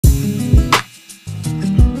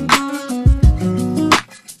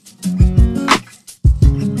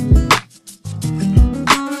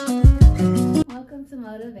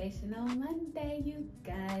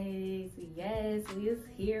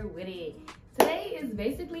here with it. Today is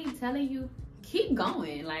basically telling you, keep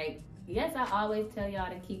going. Like, yes, I always tell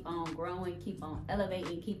y'all to keep on growing, keep on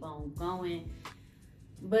elevating, keep on going.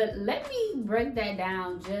 But let me break that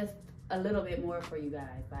down just a little bit more for you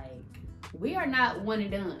guys. Like, we are not one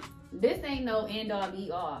and done. This ain't no end all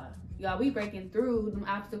be all. Y'all, we breaking through them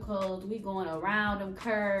obstacles. We going around them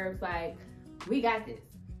curves. Like, we got this.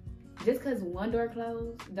 Just because one door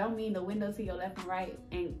closed don't mean the window to your left and right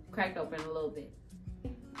ain't cracked open a little bit.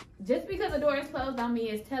 Just because the door is closed don't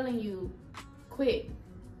mean it's telling you quit.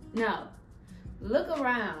 No. Look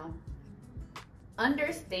around.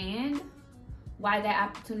 Understand why that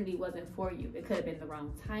opportunity wasn't for you. It could have been the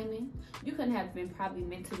wrong timing. You couldn't have been probably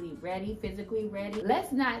mentally ready, physically ready.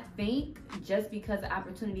 Let's not think just because the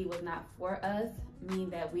opportunity was not for us mean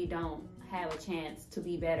that we don't have a chance to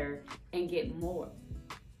be better and get more.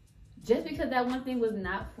 Just because that one thing was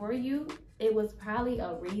not for you, it was probably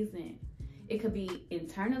a reason. It could be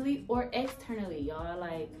internally or externally, y'all.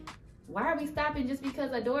 Like, why are we stopping just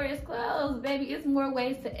because a door is closed, baby? It's more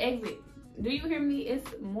ways to exit. Do you hear me? It's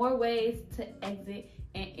more ways to exit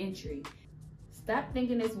and entry. Stop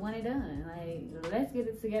thinking it's one and done. Like, let's get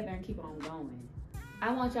it together and keep on going.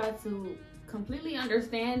 I want y'all to completely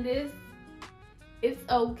understand this. It's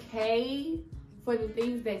okay for the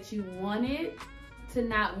things that you wanted to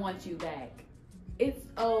not want you back. It's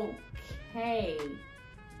okay.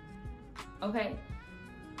 Okay?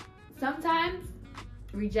 Sometimes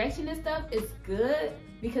rejection and stuff is good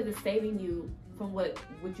because it's saving you from what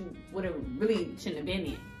you would have really shouldn't have been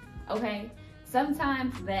in. Okay?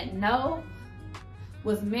 Sometimes that no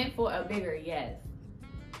was meant for a bigger yes.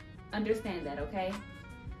 Understand that, okay?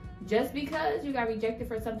 Just because you got rejected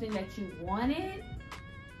for something that you wanted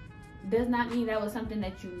does not mean that was something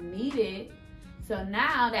that you needed. So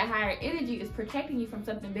now that higher energy is protecting you from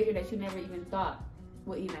something bigger that you never even thought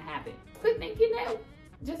would even happen. Quit thinking that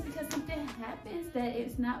just because something happens that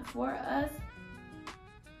it's not for us.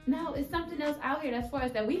 No, it's something else out here that's for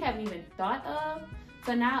us that we haven't even thought of.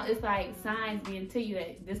 So now it's like signs being to you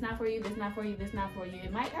that this not for you, this not for you, this not for you.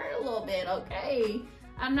 It might hurt a little bit, okay?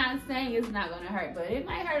 I'm not saying it's not gonna hurt, but it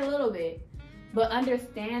might hurt a little bit. But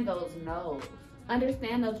understand those no's.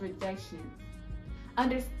 Understand those rejections.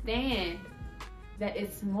 Understand that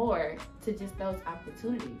it's more to just those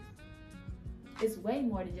opportunities. It's way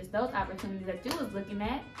more than just those opportunities that you was looking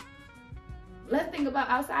at. Let's think about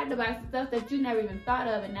outside the box stuff that you never even thought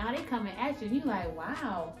of, and now they coming at you and you like,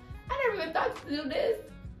 wow, I never even thought to do this,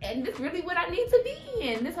 and this really what I need to be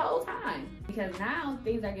in this whole time. Because now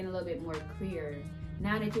things are getting a little bit more clear.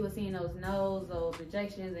 Now that you were seeing those no's, those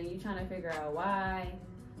rejections, and you trying to figure out why,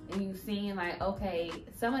 and you seeing like, okay,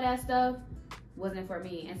 some of that stuff wasn't for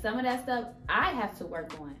me, and some of that stuff I have to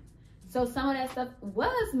work on. So some of that stuff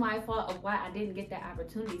was my fault of why I didn't get that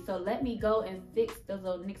opportunity. So let me go and fix those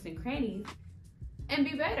little nicks and crannies and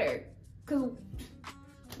be better. Cause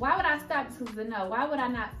why would I stop because of no? Why would I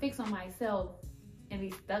not fix on myself and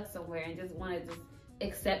be stuck somewhere and just want to just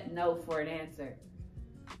accept no for an answer?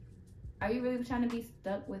 Are you really trying to be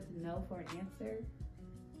stuck with no for an answer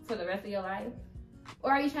for the rest of your life?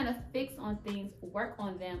 Or are you trying to fix on things, work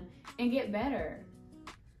on them, and get better?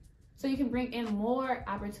 So you can bring in more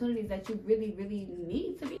opportunities that you really, really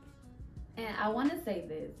need to be. And I want to say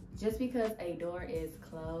this, just because a door is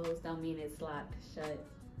closed don't mean it's locked, shut,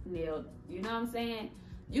 nailed. You know what I'm saying?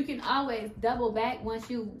 You can always double back once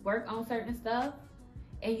you work on certain stuff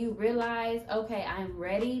and you realize, okay, I'm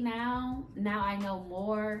ready now. Now I know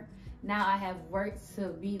more. Now I have worked to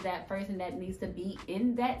be that person that needs to be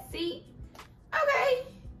in that seat. Okay.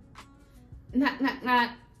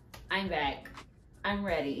 Not. I'm back. I'm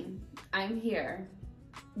ready. I'm here.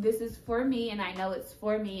 This is for me, and I know it's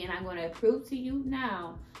for me, and I'm going to prove to you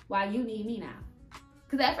now why you need me now.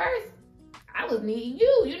 Because at first, I was needing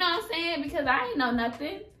you, you know what I'm saying? Because I ain't know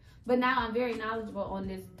nothing. But now I'm very knowledgeable on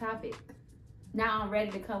this topic. Now I'm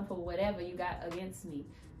ready to come for whatever you got against me.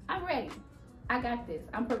 I'm ready. I got this.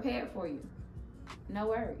 I'm prepared for you. No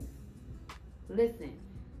worries. Listen,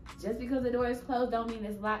 just because the door is closed don't mean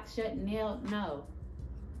it's locked, shut, nailed. No.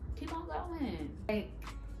 Keep on going. Like,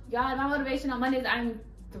 y'all, my motivation on Mondays, I'm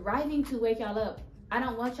thriving to wake y'all up. I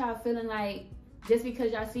don't want y'all feeling like just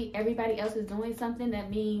because y'all see everybody else is doing something,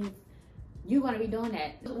 that means you're going to be doing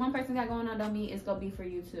that. One person got going on don't mean it's going to be for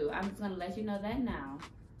you too. I'm just going to let you know that now.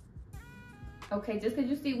 Okay, just because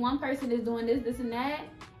you see one person is doing this, and that,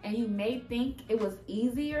 and you may think it was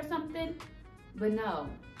easy or something, but no.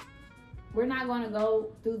 We're not going to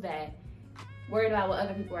go through that worried about what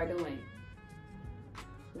other people are doing.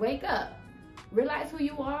 Wake up. Realize who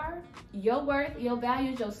you are, your worth, your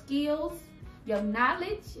values, your skills, your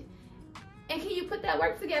knowledge. And can you put that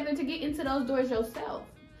work together to get into those doors yourself?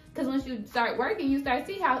 Because once you start working, you start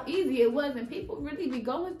to see how easy it was, and people really be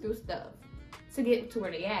going through stuff to get to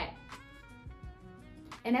where they at.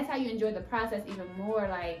 And that's how you enjoy the process even more.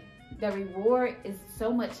 Like, the reward is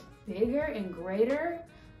so much bigger and greater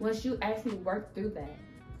once you actually work through that.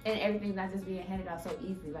 And everything's not just being handed out so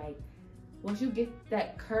easy. Like, once you get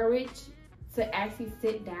that courage to actually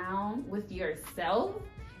sit down with yourself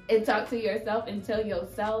and talk to yourself and tell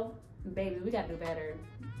yourself, baby, we gotta do better.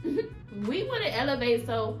 We want to elevate,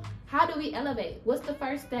 so how do we elevate? What's the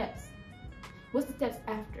first steps? What's the steps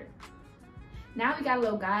after? Now we got a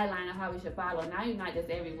little guideline of how we should follow. Now you're not just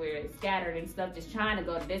everywhere scattered and stuff, just trying to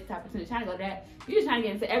go to this opportunity, trying to go to that. You're just trying to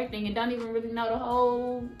get into everything and don't even really know the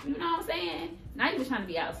whole, you know what I'm saying? Now you're just trying to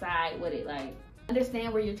be outside with it. Like,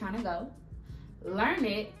 understand where you're trying to go, learn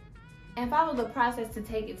it, and follow the process to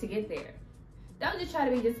take it to get there. Don't just try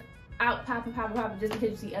to be just out popping just because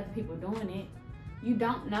you see other people doing it. You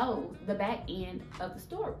don't know the back end of the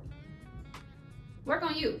story. Work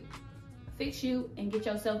on you. Fix you and get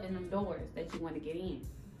yourself in them doors that you want to get in.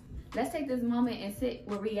 Let's take this moment and sit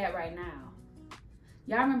where we at right now.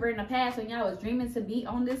 Y'all remember in the past when y'all was dreaming to be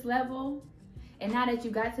on this level, and now that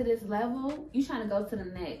you got to this level, you trying to go to the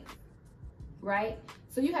next, right?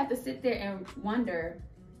 So you have to sit there and wonder,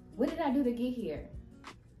 what did I do to get here?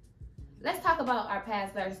 Let's talk about our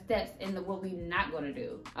past, our steps, and what we not gonna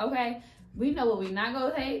do, okay? We know what we not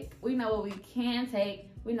gonna take. We know what we can take.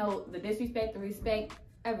 We know the disrespect, the respect,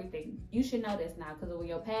 everything. You should know this now, because of where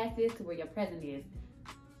your past is to where your present is.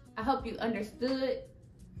 I hope you understood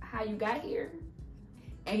how you got here,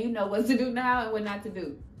 and you know what to do now and what not to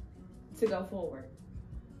do to go forward.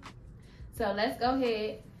 So let's go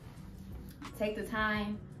ahead, take the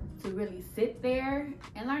time to really sit there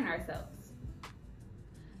and learn ourselves.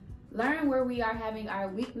 Learn where we are having our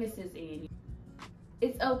weaknesses in.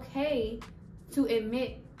 It's okay to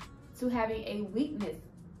admit to having a weakness.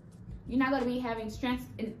 You're not going to be having strengths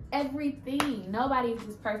in everything. Nobody's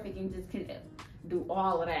just perfect and just can do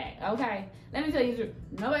all of that, okay? Let me tell you the truth.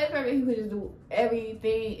 Nobody's perfect who can just do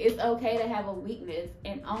everything. It's okay to have a weakness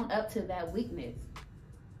and own up to that weakness,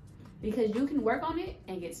 because you can work on it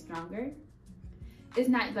and get stronger. It's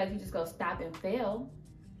not like you just go stop and fail,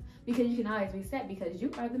 because you can always reset, because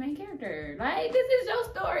you are the main character. Like, this is your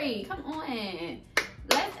story. Come on.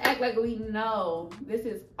 Let's act like we know this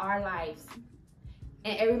is our lives.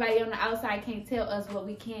 And everybody on the outside can't tell us what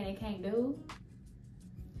we can and can't do.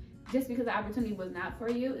 Just because the opportunity was not for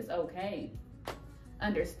you, it's okay.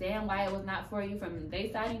 Understand why it was not for you from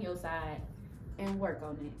their side and your side, and work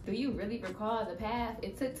on it. Do you really recall the path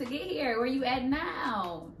it took to get here? Where you at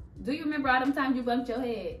now? Do you remember all them times you bumped your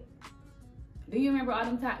head? Do you remember all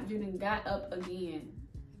them times you done got up again?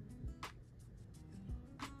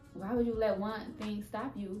 Why would you let one thing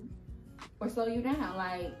stop you or slow you down?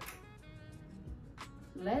 Like,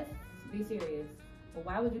 let's be serious.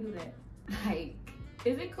 Why would you do that? Like,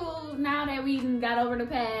 is it cool now that we got over the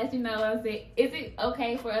past? You know what I'm saying? Is it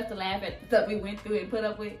okay for us to laugh at the stuff we went through and put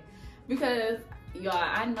up with? Because, y'all,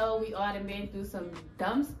 I know we all done been through some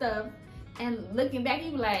dumb stuff. And looking back,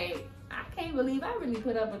 you be like, I can't believe I really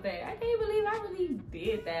put up with that. I can't believe I really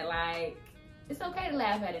did that. Like, it's okay to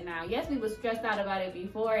laugh at it now. Yes, we were stressed out about it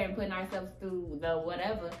before and putting ourselves through the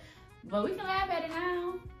whatever, but we can laugh at it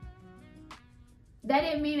now. That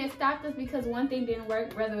didn't mean it stopped us because one thing didn't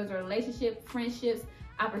work, whether it was a relationship, friendships,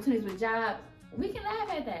 opportunities with jobs. We can laugh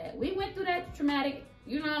at that. We went through that traumatic,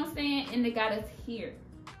 you know what I'm saying, and it got us here.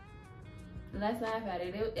 Let's laugh at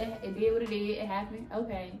it. It did what it did. It happened.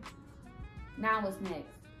 Okay. Now what's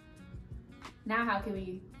next? Now how can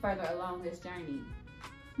we further along this journey?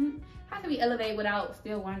 How can we elevate without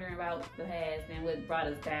still wondering about the past and what brought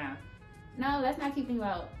us down? No, let's not keep thinking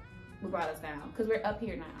about what brought us down, because we're up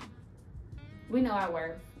here now. We know our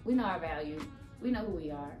worth. We know our value. We know who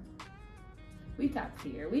we are. We top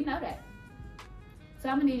tier. We know that. So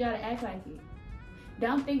I'm going to need y'all to act like it.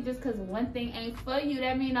 Don't think just because one thing ain't for you,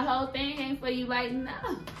 that mean the whole thing ain't for you. Like, no.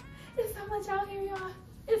 There's so much out here, y'all.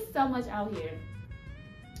 There's so much out here.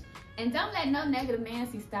 And don't let no negative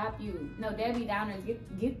Nancy stop you. No Debbie Downers,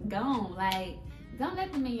 get gone. Like, don't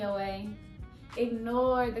let them in your way.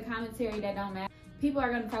 Ignore the commentary that don't matter. People are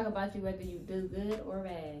going to talk about you whether you do good or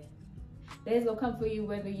bad. They're going to come for you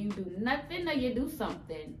whether you do nothing or you do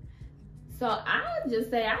something. So I would just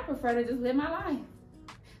say I prefer to just live my life.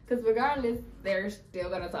 Because regardless, they're still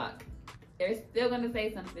going to talk. They're still going to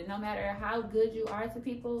say something. No matter how good you are to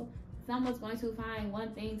people, someone's going to find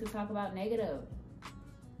one thing to talk about negative.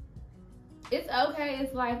 It's okay.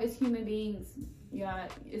 It's life. It's human beings. Yeah,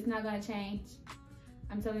 it's not going to change.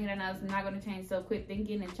 I'm telling you that now, it's not going to change. So quit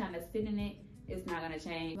thinking and trying to sit in it. It's not going to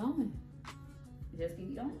change. just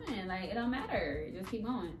keep going. Like, it don't matter. Just keep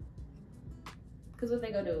going. Because what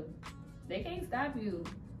they gonna do? They can't stop you.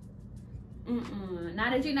 Now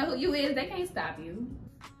that you know who you is, they can't stop you.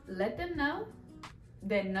 Let them know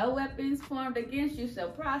that no weapons formed against you shall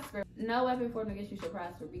prosper. No weapon formed against you shall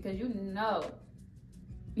prosper, because you know.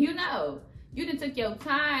 You done took your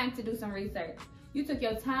time to do some research. You took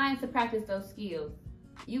your time to practice those skills.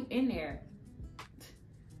 You in there.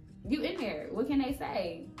 You in there. What can they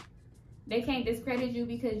say? They can't discredit you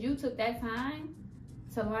because you took that time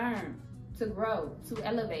to learn, to grow, to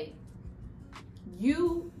elevate.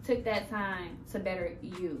 You took that time to better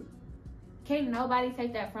you. Can't nobody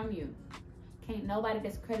take that from you. Can't nobody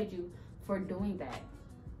discredit you for doing that.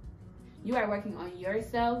 You are working on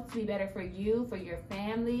yourself to be better for you, for your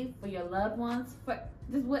family, for your loved ones, for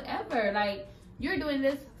just whatever. Like, you're doing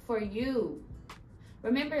this for you.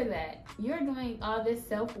 Remember that. You're doing all this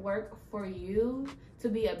self-work for you, to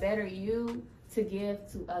be a better you, to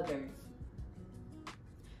give to others.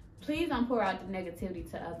 Please don't pour out the negativity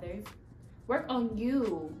to others. Work on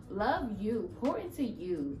you. Love you. Pour into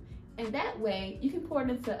you. And that way, you can pour it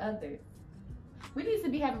into others. We need to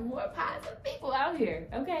be having more positive people out here,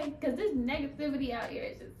 okay? Because this negativity out here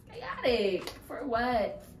is just chaotic. For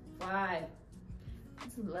what? Why? I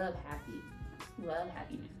just love happy. I just love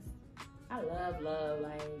happiness. I love love.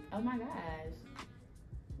 Like, oh my gosh.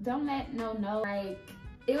 Don't let no, like,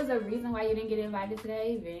 it was a reason why you didn't get invited to that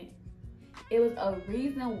event. It was a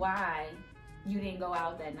reason why you didn't go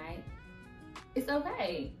out that night. It's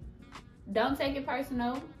okay. Don't take it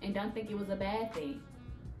personal and don't think it was a bad thing.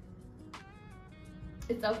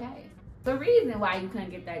 It's okay. The reason why you couldn't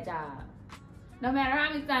get that job. No matter how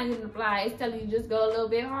many times you apply, it's telling you just go a little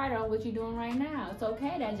bit harder on what you're doing right now. It's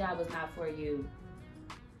okay that job was not for you.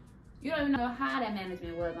 You don't even know how that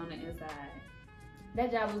management was on the inside.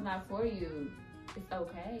 That job was not for you. It's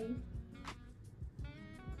okay.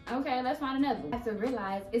 Okay, let's find another one. You have to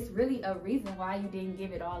realize it's really a reason why you didn't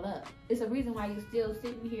give it all up. It's a reason why you're still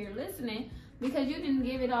sitting here listening, because you didn't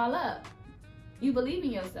give it all up. You believe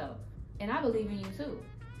in yourself. And I believe in you too.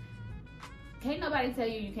 Can't nobody tell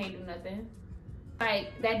you you can't do nothing.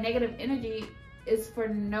 Like, that negative energy is for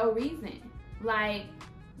no reason. Like,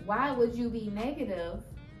 why would you be negative?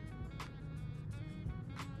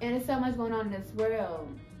 And there's so much going on in this world.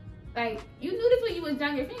 Like, you knew this when you was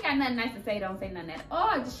younger. If you ain't got nothing nice to say, don't say nothing at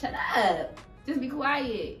all. Just shut up. Just be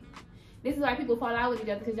quiet. This is why people fall out with each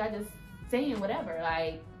other, because y'all just saying whatever.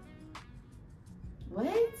 Like,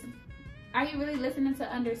 what? Are you really listening to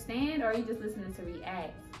understand, or are you just listening to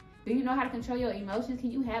react? Do you know how to control your emotions? Can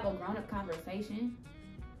you have a grown-up conversation?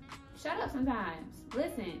 Shut up sometimes.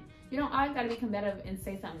 Listen. You don't always got to be combative and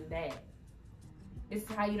say something bad. This is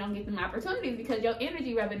how you don't get them opportunities, because your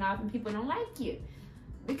energy rubbing off and people don't like you.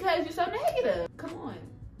 Because you're so negative. Come on.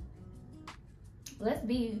 Let's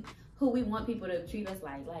be who we want people to treat us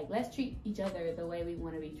like. Like, let's treat each other the way we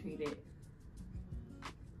want to be treated.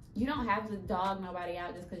 You don't have to dog nobody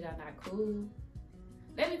out just because y'all not cool.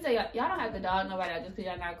 Let me tell y'all, y'all don't have to dog nobody out just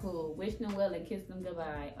because y'all not cool. Wish them well and kiss them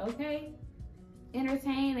goodbye, okay?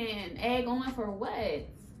 Entertain and egg on for what?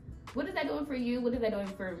 What is that doing for you? What is that doing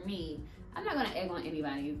for me? I'm not going to egg on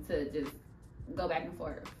anybody to just go back and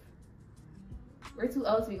forth. We're too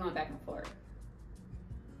old to be going back and forth.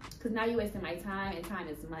 Because now you're wasting my time, and time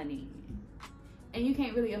is money. And you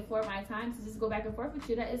can't really afford my time to just go back and forth with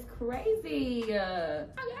you. That is crazy. Oh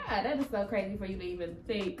my God, that is so crazy for you to even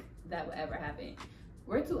think that would ever happen.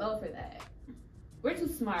 We're too old for that. We're too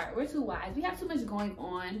smart. We're too wise. We have too much going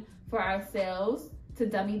on for ourselves to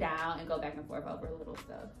dummy down and go back and forth over little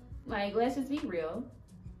stuff. Like, let's just be real.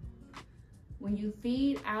 When you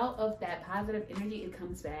feed out of that positive energy, it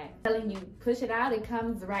comes back. I'm telling you, push it out, it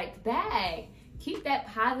comes right back. Keep that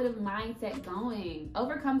positive mindset going.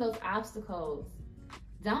 Overcome those obstacles.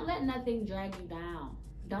 Don't let nothing drag you down.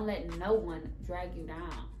 Don't let no one drag you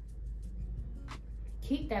down.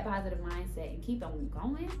 Keep that positive mindset and keep on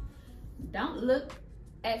going. Don't look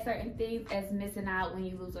at certain things as missing out when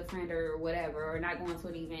you lose a friend or whatever, or not going to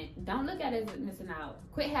an event. Don't look at it as missing out.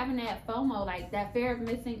 Quit having that FOMO, like that fear of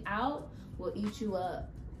missing out will eat you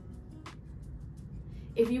up.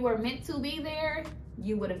 If you were meant to be there,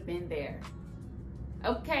 you would have been there.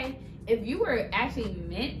 Okay? If you were actually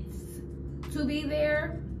meant to be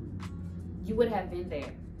there, you would have been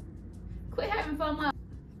there. Quit having FOMO.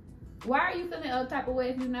 Why are you feeling a type of way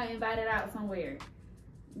if you're not invited out somewhere?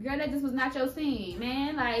 Girl, that just was not your scene,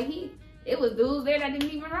 man. Like, it was dudes there that didn't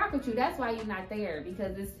even rock with you. That's why you're not there,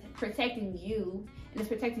 because it's protecting you, and it's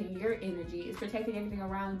protecting your energy. It's protecting everything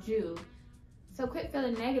around you. So quit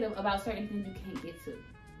feeling negative about certain things you can't get to.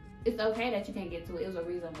 It's okay that you can't get to it. It was a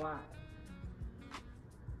reason why.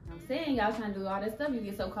 I'm saying y'all trying to do all this stuff. You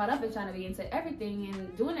get so caught up in trying to be into everything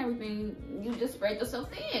and doing everything. You just spread yourself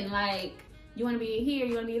thin. Like, you want to be here,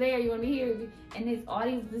 you want to be there, you want to be here. And it's all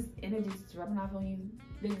this energy just rubbing off on you.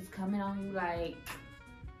 They're just coming on you like,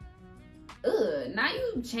 ugh. Now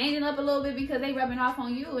you changing up a little bit because they rubbing off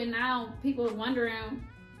on you. And now people are wondering,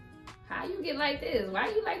 how you get like this? Why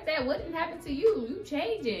you like that? What didn't happen to you? You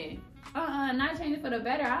changing. Not changing for the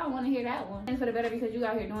better. I don't want to hear that one. Changing for the better because you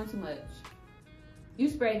out here doing too much. You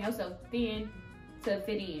spreading yourself thin to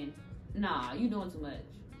fit in. Nah, you doing too much.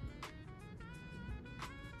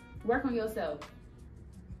 Work on yourself.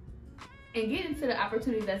 And get into the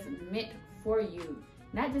opportunity that's meant for you.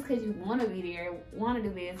 Not just because you want to be there, want to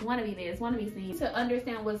do this, want to be this, want to be seen. To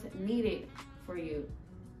understand what's needed for you.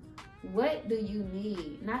 What do you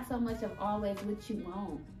need? Not so much of always what you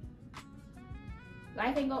want.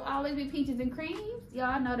 Life ain't gonna always be peaches and creams.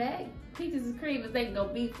 Y'all know that. Peaches and creams ain't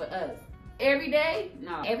gonna be for us. Every day?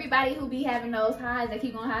 No. Everybody who be having those highs that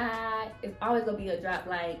keep going high, it's always gonna be a drop.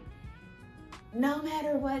 Like, no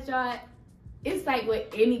matter what, y'all, it's like with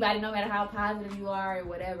anybody, no matter how positive you are or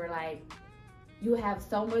whatever, like, you have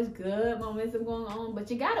so much good momentum going on, but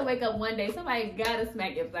you gotta wake up one day. Somebody gotta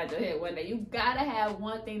smack you upside your head one day. You gotta have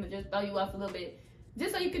one thing to just throw you off a little bit,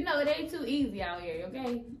 just so you can know it ain't too easy out here,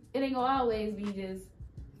 okay? It ain't gonna always be just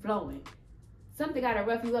flowing. Something gotta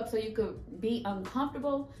rough you up so you could be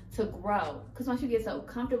uncomfortable to grow. Because once you get so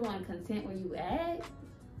comfortable and content where you at,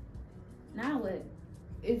 now what?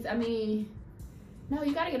 No,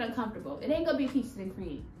 you gotta get uncomfortable. It ain't gonna be peaches and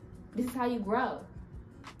cream. This is how you grow.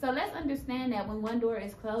 So let's understand that when one door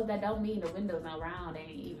is closed, that don't mean the windows around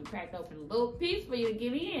ain't even cracked open a little piece for you to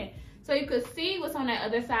get in. So you could see what's on that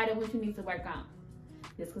other side of what you need to work on.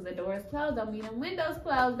 Just because the door is closed don't mean the window's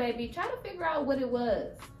closed, baby. Try to figure out what it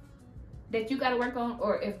was that you got to work on,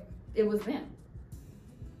 or if it was them.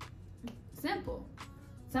 Simple.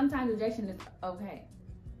 Sometimes rejection is okay.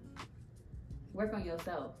 Work on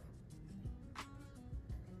yourself.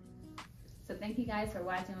 So thank you guys for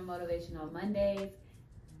watching my Motivational Mondays.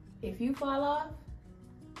 If you fall off,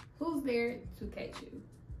 who's there to catch you?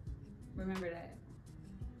 Remember that.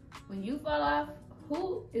 When you fall off,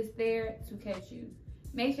 who is there to catch you?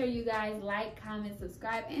 Make sure you guys like, comment,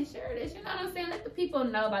 subscribe, and share this. You know what I'm saying? Let the people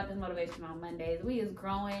know about this Motivational Mondays. We is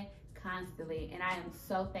growing constantly, and I am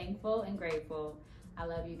so thankful and grateful. I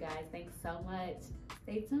love you guys. Thanks so much.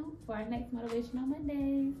 Stay tuned for our next Motivational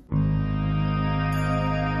Mondays.